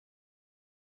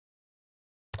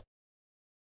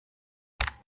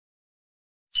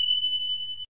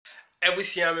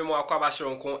Ebusia me mo akwaba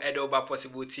soronko edoba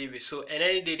possible TV so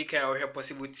any day can we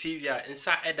possible TV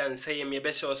nsa edan say me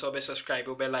be sure so be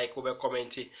subscribe be like be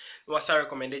comment no was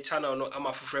recommend the channel no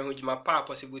ama fofre ho jima pa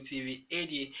possible TV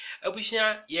edi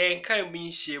ebusia ye nkan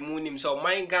bi nhye mu nim so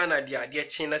man Ghana dia de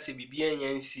chen na se bibia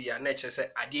nyansi ya na che se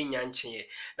ade nyanche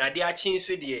na de a chen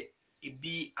so de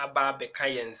ibi aba be kan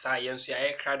yensa yenso ya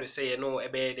krado say no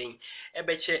ebe den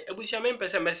ebe che ebusia me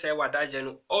pese mese wadaje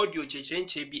no audio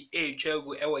chechenche bi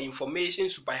etwagu ewo information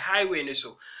super highway ne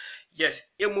so yes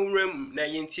emumrem na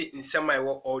yenti nsema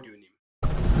ewo audio nim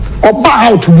oba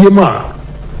out to be ma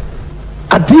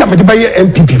ati am de baye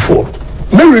MPP for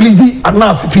me release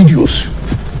announce videos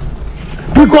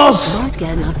because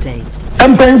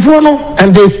I'm paying for no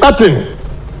and they starting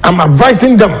I'm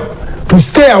advising them to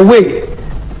stay away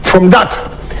from that.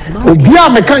 Obia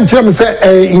me kan kire me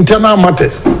say internal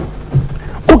matters.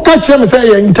 O ka kire me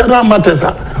say internal matters.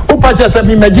 O pa kire say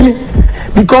me imagine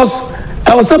because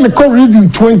I was saying me call review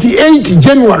 28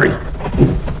 January.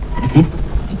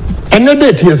 And the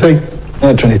date you say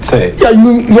 23. Yeah,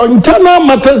 your internal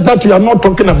matters that you are not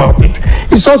talking about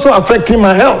it's also affecting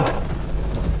my health.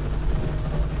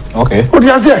 Okay. What do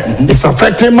you say? It's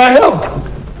affecting my health.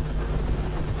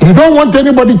 You don't want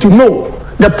anybody to know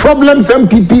the problems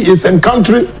MPP is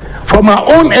encountering from our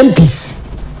own MPs.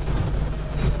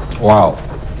 Wow.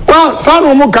 Well,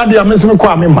 Sano Mokadia Mesmo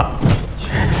Kwamima.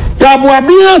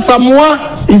 Yabuabia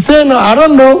Samoa is saying, I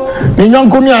don't know,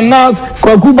 Ninyankuni Anas,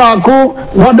 Kwakubako,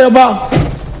 whatever.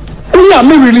 We are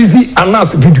me releasing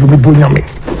Anas video with Bunyame.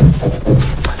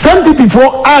 Some people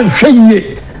for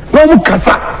Anshaye, no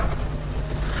Mukasa.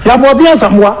 Yabuabia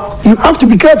Samoa, you have to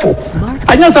be careful.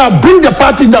 I just bring the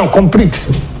party down complete.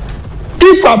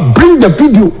 If I bring the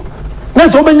video,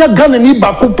 let's open your gun and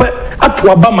Ibakupe at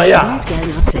Wabamaya.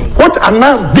 What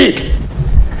Anas did,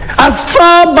 as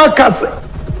far back as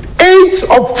 8th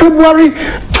of February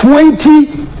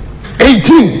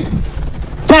 2018,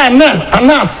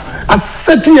 Anas as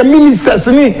setting a minister,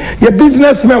 a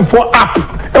businessman for app,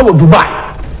 Dubai.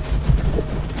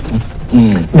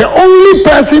 The only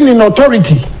person in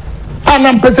authority, and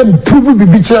I'm person prove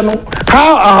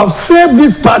how I have saved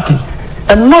this party.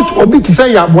 And not obi to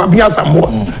say Yabuabia Samoa,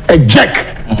 a jack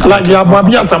like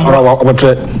Yabuabia Samoa.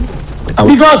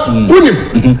 Because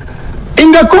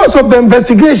in the course of the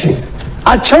investigation,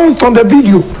 I chanced on the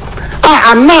video.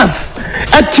 Anas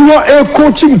actually a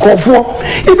coaching call for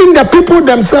even the people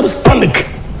themselves panic.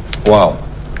 Wow.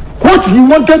 What he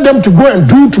wanted them to go and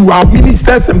do to our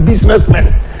ministers and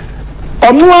businessmen.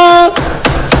 Onwa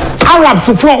Arabs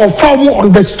or farm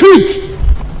on the street.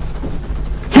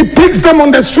 He picks them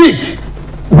on the street.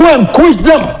 Go and coach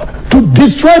them to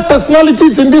destroy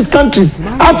personalities in these countries,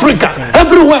 Africa,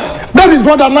 everywhere. That is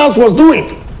what Anas was doing.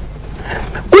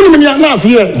 When Anas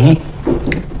here,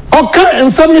 okay,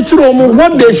 and some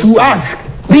what they should ask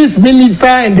this minister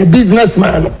and the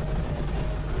businessman,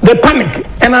 they panic.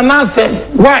 And Anas said,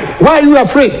 why? Why are you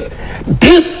afraid?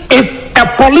 This is a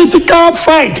political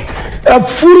fight, a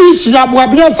foolish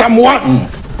Yabuabia Samoa.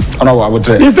 No, I would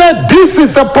say. He said, this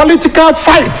is a political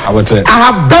fight. I would say.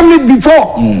 I have done it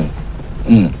before.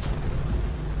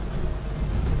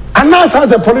 Anas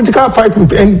has a political fight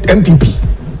with MPP.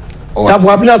 Oh,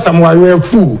 Yabuabia Samoa, you are a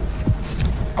fool.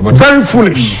 Very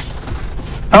foolish.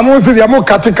 I'm also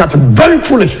very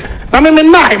foolish. I mean,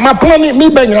 my planning, me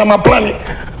begging, I'm planning.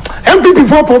 MPP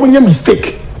for probably a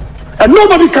mistake. And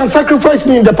nobody can sacrifice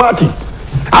me in the party.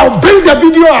 I'll bring the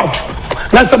video out.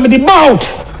 Now somebody bout.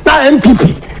 Now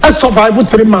MPP. I survived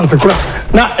 3 months ago.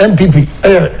 Now MPP,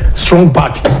 strong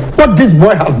party. What this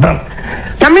boy has done.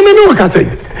 I mean, you know what I say.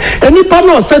 Any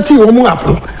panel setting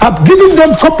I've given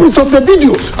them copies of the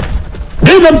videos.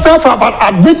 They themselves have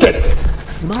admitted.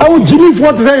 How Jimmy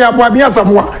Ford say Yabuabia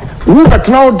Samoa? Who but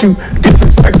now to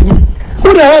disrespect me?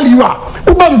 Who the hell you are?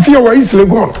 Who ban fear where is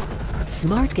Legon?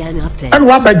 Smart Gang update. And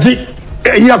Wabaji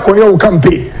Yakoyo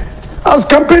campaign. I was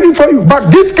campaigning for you,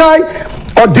 but this guy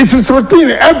or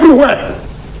disrespecting everywhere.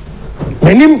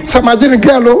 My name Samajin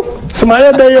Gallo,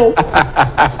 Samaya Dayo.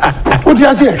 What do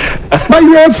you say? But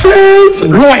you are a failed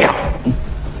lawyer.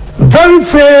 Very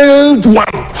failed one.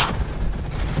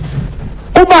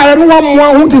 Oba and one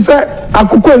more who to say,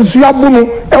 Akuko and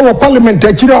Suabunu, our parliament,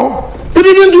 you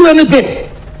didn't do anything.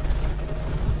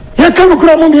 You can't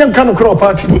crow me and can't crow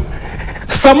party.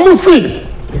 Some say,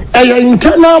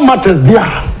 internal matters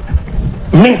there.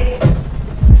 Me.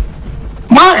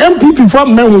 My MPP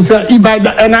from men will say,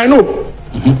 and I know.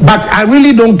 But I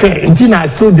really don't care until I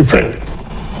still defend.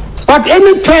 But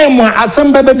any time when I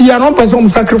assemble be an person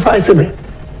sacrificing me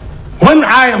when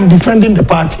I am defending the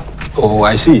party. Oh,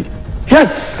 I see.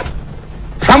 Yes.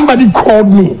 Somebody called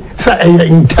me, said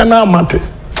internal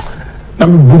matters. na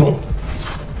me buno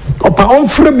opa on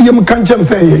frɛ bi am kan kyem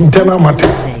say internal matter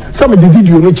some the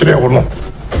video no kyerɛ wo no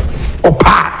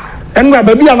opa enra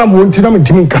ba bia na mo nti na me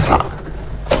ntimi nkasa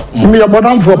me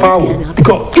abodam for power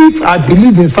because if I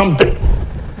believe in something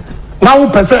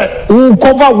now person who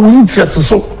cover who interest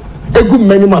so a good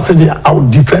many must say I will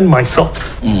defend myself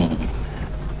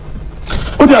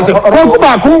what you say ko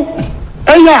ba ko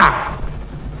eya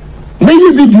me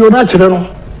yi video na kyerɛ no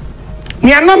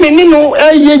me ana me ni no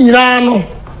eye nyira no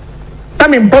na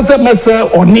me mpose mese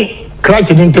oni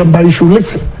crash in temper you should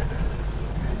listen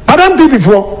Adam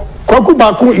before Kwaku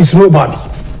Baku is nobody.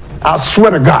 I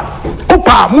swear to God.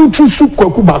 Opa, Munchusu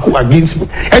Kwaku Baku against me.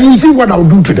 And you see what I'll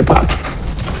do to the party.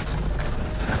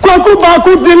 Kwaku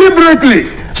Baku deliberately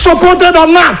supported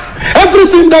Anas.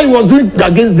 Everything that he was doing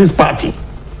against this party.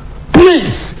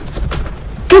 Please,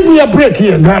 give me a break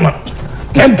here, Ghana.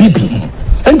 MPP.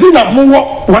 Until I'm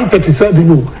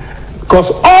 137,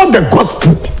 because all the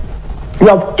gospel, you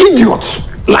have idiots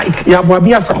like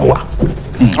Yabwabia Samoa.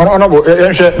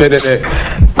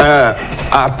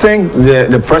 I think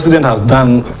the president has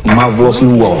done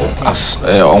marvelously well as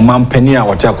Oman Penny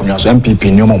or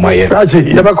MPP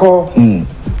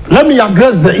Let me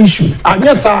address the issue. And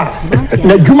yes, sir,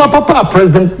 the Juma Papa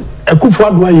president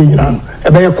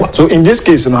so in this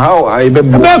case, how I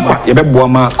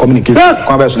communicate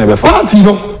party,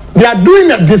 they are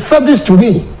doing a disservice to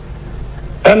me,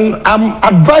 and I'm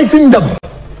advising them.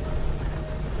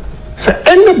 So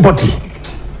anybody,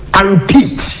 I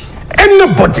repeat,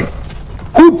 anybody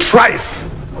who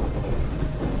tries,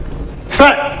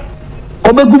 say,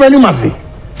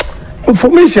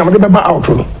 information out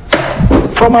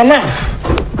from Anas,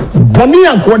 Bonnie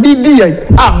and Kwadi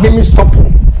made stop.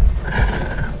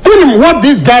 Tell him what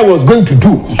this guy was going to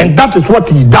do, and that is what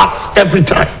he does every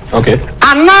time. Okay.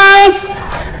 Anas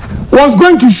was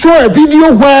going to show a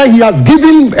video where he has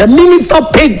given a minister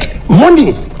paid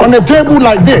money on a table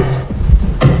like this.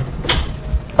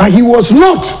 But he was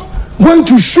not going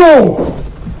to show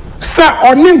Sir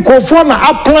Onin Kofona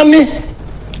Aplani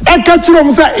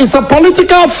Ekachirom say it's a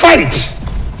political fight.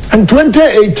 In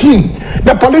 2018,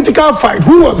 the political fight,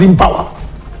 who was in power?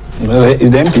 Is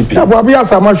the MPP. Abwabia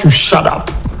Sama should shut up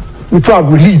before I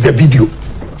release the video.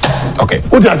 Okay.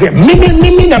 What do I say? Me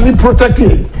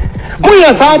protecting. Oh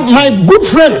yes, I had my good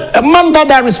friend, a man that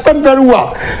I respect very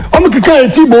well.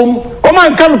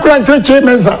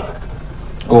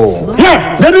 Oh.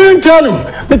 Yeah, they didn't tell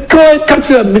him. They catch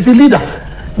them, Mr. Leader.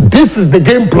 This is the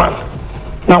game plan.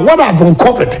 Now, what I've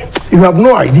uncovered, you have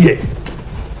no idea.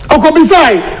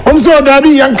 Okobisai, I'm so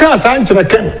Dabi Yanka Sanchina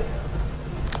Ken.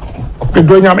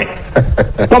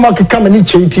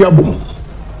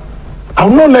 I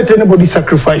will not let anybody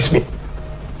sacrifice me.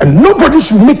 And nobody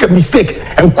should make a mistake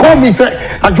and call me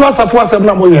say,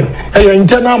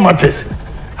 internal matters.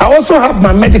 I also have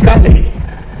my medical degree.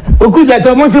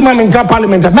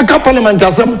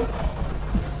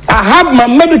 I have my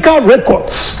medical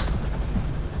records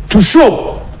to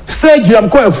show surgery. I'm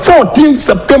going 14th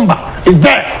September is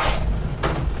there.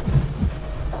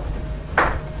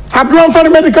 I've drawn for the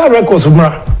medical records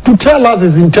to tell us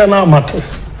his internal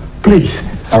matters. Please.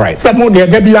 All right.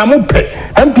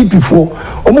 MPP for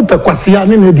Omupe Kwasia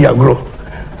Nedia grow.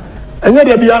 And yet,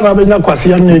 the Biana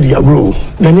Kwasia Nedia grow.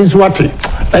 Then is what it.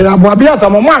 I have Wabias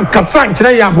and Maman Kassan,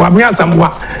 Wabias and Wa.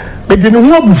 But you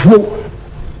know before.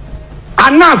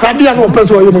 And now I didn't know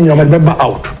person you remember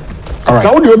out. All right.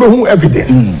 Now, do you know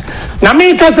evidence? Now,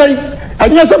 me can say,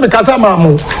 and yes, I'm a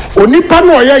Casamamu. Only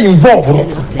Panoya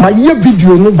involved. My year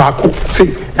video no back.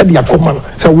 Say, Edia Command.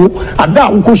 So,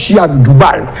 Ada Ukoshia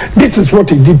Dubai. This is what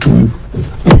he did to you.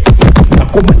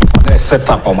 Set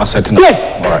up or setting up. Yes.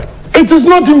 All right. It is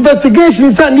not investigation.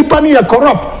 It's Nipani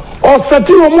corrupt or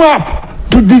setting them up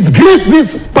to disgrace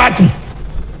this party.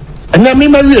 And then me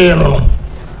marry you know.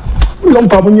 We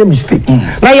don't have any mistake.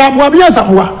 Now you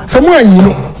have somewhere you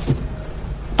know.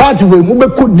 Party will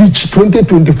move could reach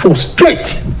 2024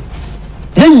 straight.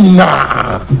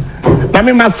 Nah. Now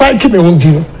me my psyche me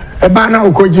undi. A banana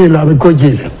ukojela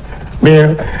ukojela.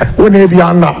 Me when he be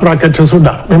on that bracket to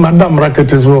soda. Me madam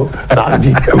bracket is so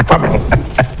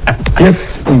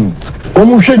yes.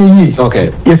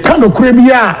 Okay. You can't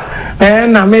cribia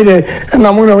and I made it and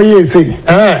I'm gonna say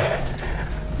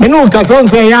me know Casson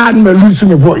say I me lose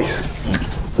my voice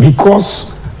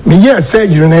because me hear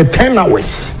surgery in 10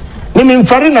 hours. Me mean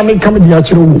farina me come the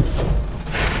actual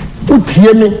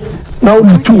utie me now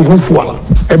the two hofwa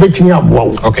everything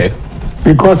aboa. Okay.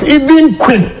 Because even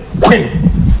Queen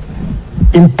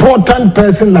important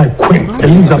person like Queen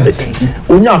Elizabeth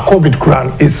when your COVID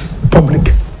crown is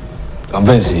public. I'm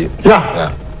very serious.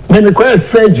 Yeah. Then we call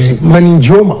surgery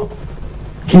meningioma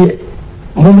here.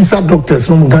 Momisa doctors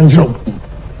no ganjom.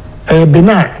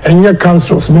 Bena enye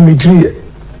cancers me three.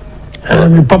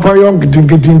 Me papa young getting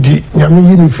nyame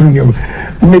yi me free yam.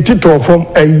 Me tito from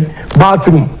a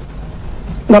bathroom.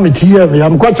 Na me tie me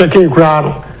am kwa check e kra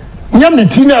no. Nya me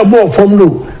ti na abo from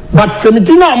no. But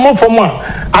 17 more from one.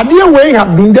 Adia way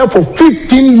have been there for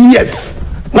 15 years.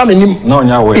 Na me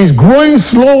no is growing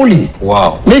slowly.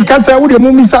 Wow. Me ka say we the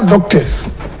Momisa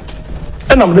doctors.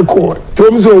 And I'm the core.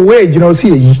 To me so wage you know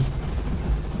see yi.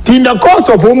 In the course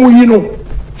of you know,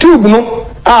 tube no,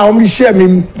 I only share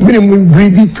me minimum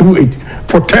breathing through it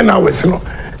for 10 hours, you know,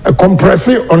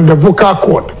 compressing on the vocal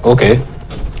cord. Okay.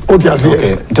 What you say?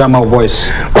 Okay. Drama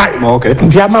voice. Right. Okay.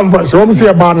 Drama voice. We say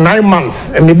about 9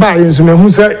 months, and the buy is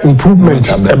who say improvement.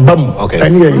 Okay.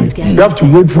 And you have to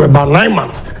wait for about 9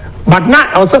 months. But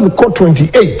now I was saying code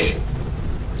 28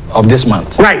 of this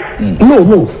month. Right.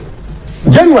 No.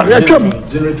 January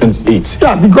 28.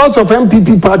 Yeah, because of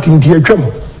MPP party in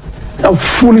Tiakem.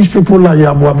 Foolish people like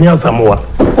Abuamia Samoa.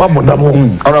 Wabodamo.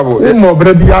 Honorable.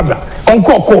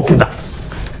 Uncle court to that.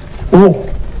 Oh.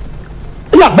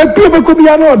 Yeah, but people could be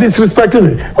disrespecting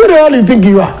me. What the hell you think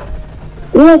you are?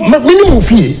 Oh, minimum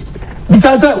fee.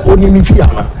 Besides that, only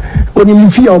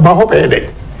fee about hope the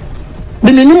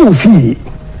minimum fee.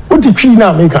 What did you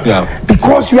now make?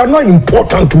 Because you are not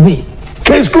important to me.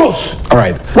 Case closed. All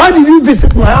right. Why did you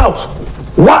visit my house?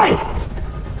 Why?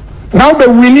 Now that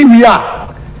we are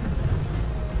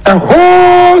a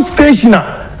whole station,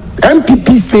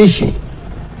 MPP station,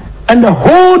 and the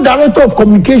whole director of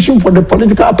communication for the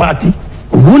political party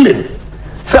ruling.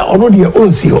 Say, already your own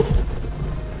CEO.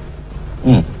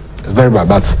 It's very bad,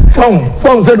 but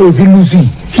one said was illusion.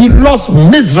 He lost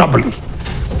miserably.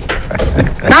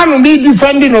 Now me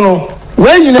defending no.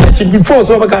 When you know before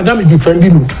so I can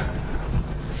defending you.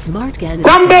 Smart Gun.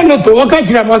 Come back no to okay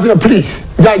chira please.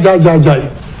 Jai.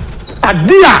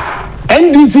 Adia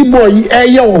NDC boy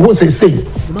eye wo say.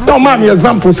 No man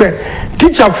example say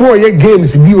teacher for your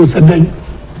games bi say then.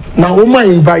 Now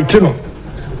woman invite no.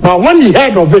 But when he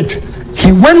heard of it,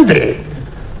 he went there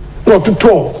not to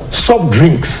talk soft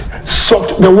drinks.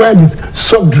 The word is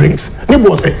soft drinks.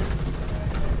 Neighbor say.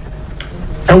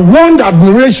 And won the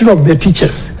admiration of the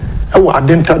teachers in our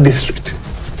dental district.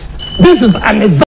 This is an example.